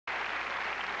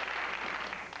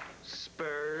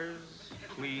Spurs.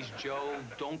 Please, Joe,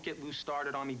 don't get Lou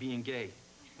started on me being gay.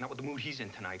 Not with the mood he's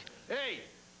in tonight. Hey,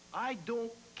 I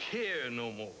don't care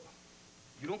no more.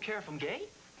 You don't care if I'm gay?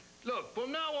 Look,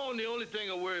 from now on, the only thing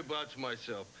I worry about's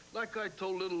myself. Like I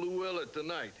told little Luella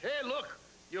tonight. Hey, look,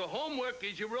 your homework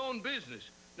is your own business.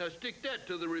 Now stick that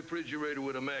to the refrigerator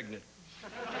with a magnet.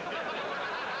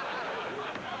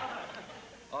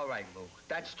 All right, Lou,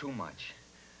 that's too much.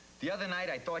 The other night,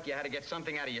 I thought you had to get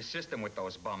something out of your system with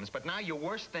those bums, but now you're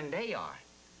worse than they are.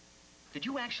 Did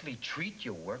you actually treat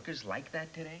your workers like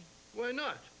that today? Why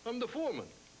not? I'm the foreman.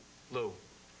 Lou,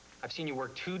 I've seen you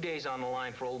work 2 days on the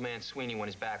line for old man Sweeney when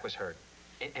his back was hurt.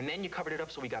 And then you covered it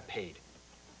up so we got paid.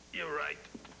 You're right.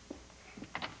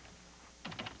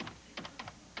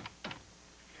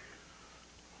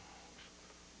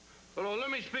 Hello, let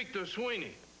me speak to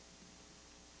Sweeney.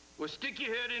 Well, stick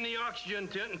your head in the oxygen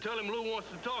tent and tell him Lou wants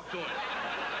to talk to him.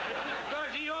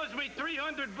 Because he owes me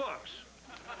 $300.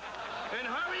 And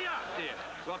hurry up there.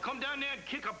 So I'll come down there and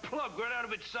kick a plug right out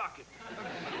of its socket.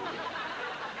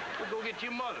 We'll go get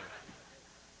your mother.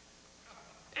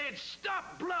 And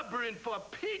stop blubbering, for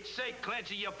Pete's sake,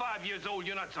 Clancy. You're 5 years old.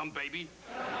 You're not some baby.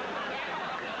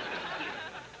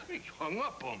 He hung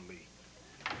up on me.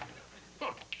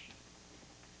 Huh.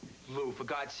 Lou, for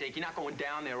God's sake, you're not going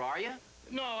down there, are you?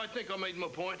 No, I think I made my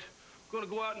point. I'm gonna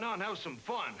go out now and have some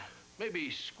fun.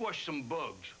 Maybe squash some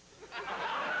bugs.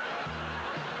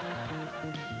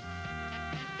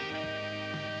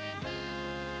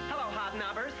 Hello,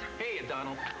 hobnobbers. Hey,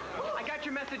 Donald. I got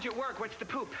your message at work. What's the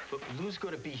poop? Look, Lou's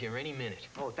gonna be here any minute.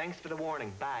 Oh, thanks for the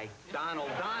warning. Bye.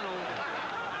 Donald.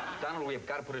 Donald, we have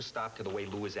got to put a stop to the way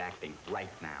Lou is acting right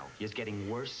now. He's getting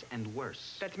worse and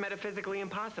worse. That's metaphysically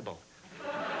impossible.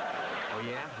 Oh,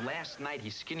 yeah? Last night, he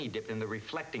skinny dipped in the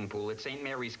reflecting pool at St.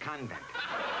 Mary's Convent.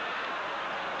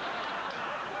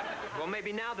 Well,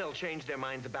 maybe now they'll change their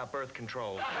minds about birth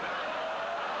control. Look,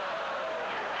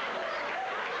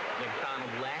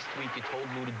 Donald, last week you told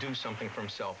Lou to do something for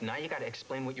himself. Now you gotta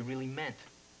explain what you really meant.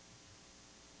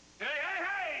 Hey,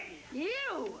 hey,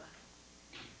 hey!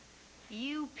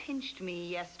 You pinched me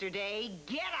yesterday.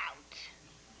 Get out!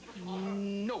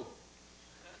 No.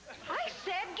 I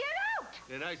said get out!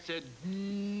 And I said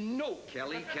no.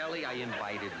 Kelly, I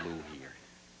invited Lou here.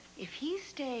 If he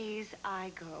stays,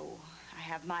 I go. I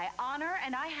have my honor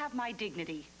and I have my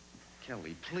dignity.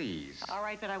 Kelly, please. All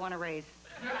right, but I want a raise.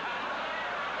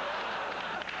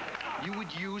 You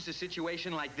would use a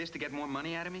situation like this to get more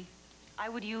money out of me? I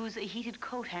would use a heated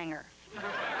coat hanger.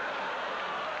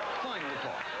 Fine, we'll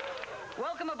talk.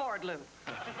 Welcome aboard, Lou.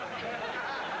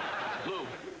 Lou,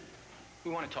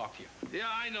 we want to talk to you. Yeah,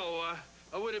 I know.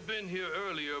 I would have been here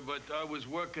earlier, but I was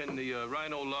working the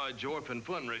Rhino Lodge orphan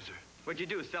fundraiser. What'd you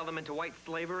do, sell them into white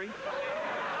slavery?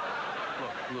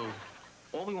 Look, Lou,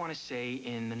 all we want to say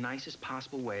in the nicest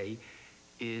possible way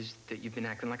is that you've been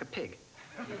acting like a pig.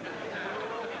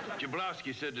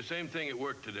 Jablowski said the same thing at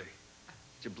work today.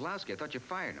 Jablowski, I thought you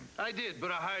fired him. I did,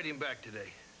 but I hired him back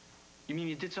today. You mean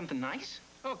you did something nice?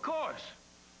 Of course.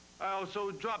 I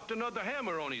also dropped another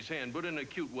hammer on his hand, but in a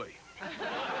cute way.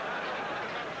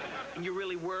 And you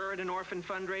really were at an orphan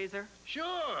fundraiser?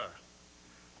 Sure.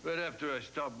 Right after I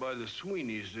stopped by the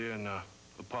Sweeneys there and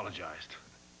apologized.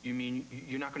 You mean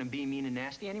you're not going to be mean and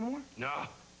nasty anymore? No.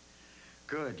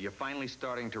 Good. You're finally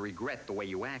starting to regret the way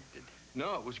you acted.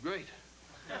 No, it was great.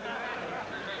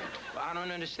 I don't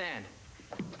understand.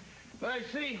 I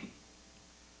see.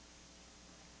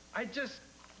 I just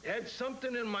had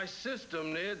something in my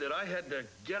system there that I had to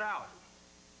get out.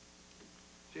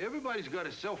 See, everybody's got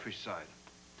a selfish side.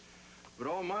 But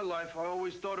all my life, I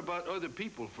always thought about other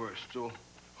people first. So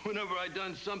whenever I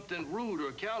done something rude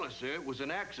or callous there, it was an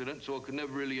accident, so I could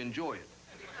never really enjoy it.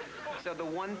 So the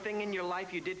one thing in your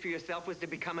life you did for yourself was to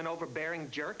become an overbearing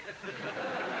jerk?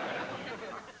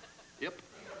 Yep.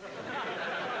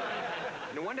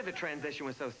 No wonder the transition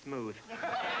was so smooth.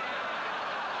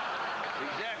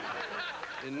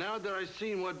 Exactly. And now that I've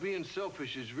seen what being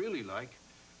selfish is really like,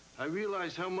 I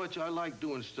realize how much I like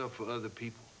doing stuff for other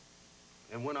people.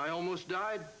 And when I almost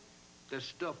died, that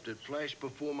stuff that flashed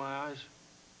before my eyes,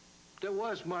 that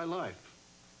was my life.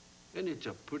 And it's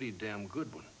a pretty damn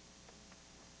good one.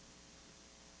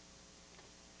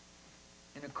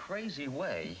 In a crazy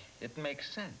way, it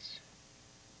makes sense.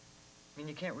 I mean,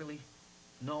 you can't really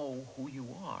know who you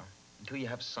are until you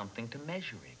have something to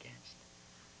measure against.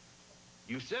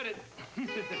 You said it.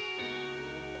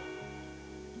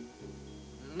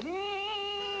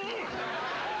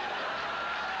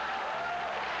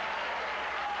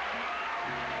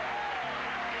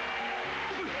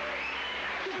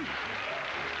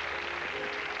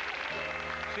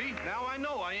 See, now I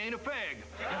know I ain't a fag.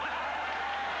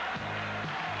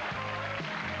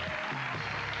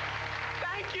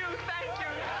 Thank you.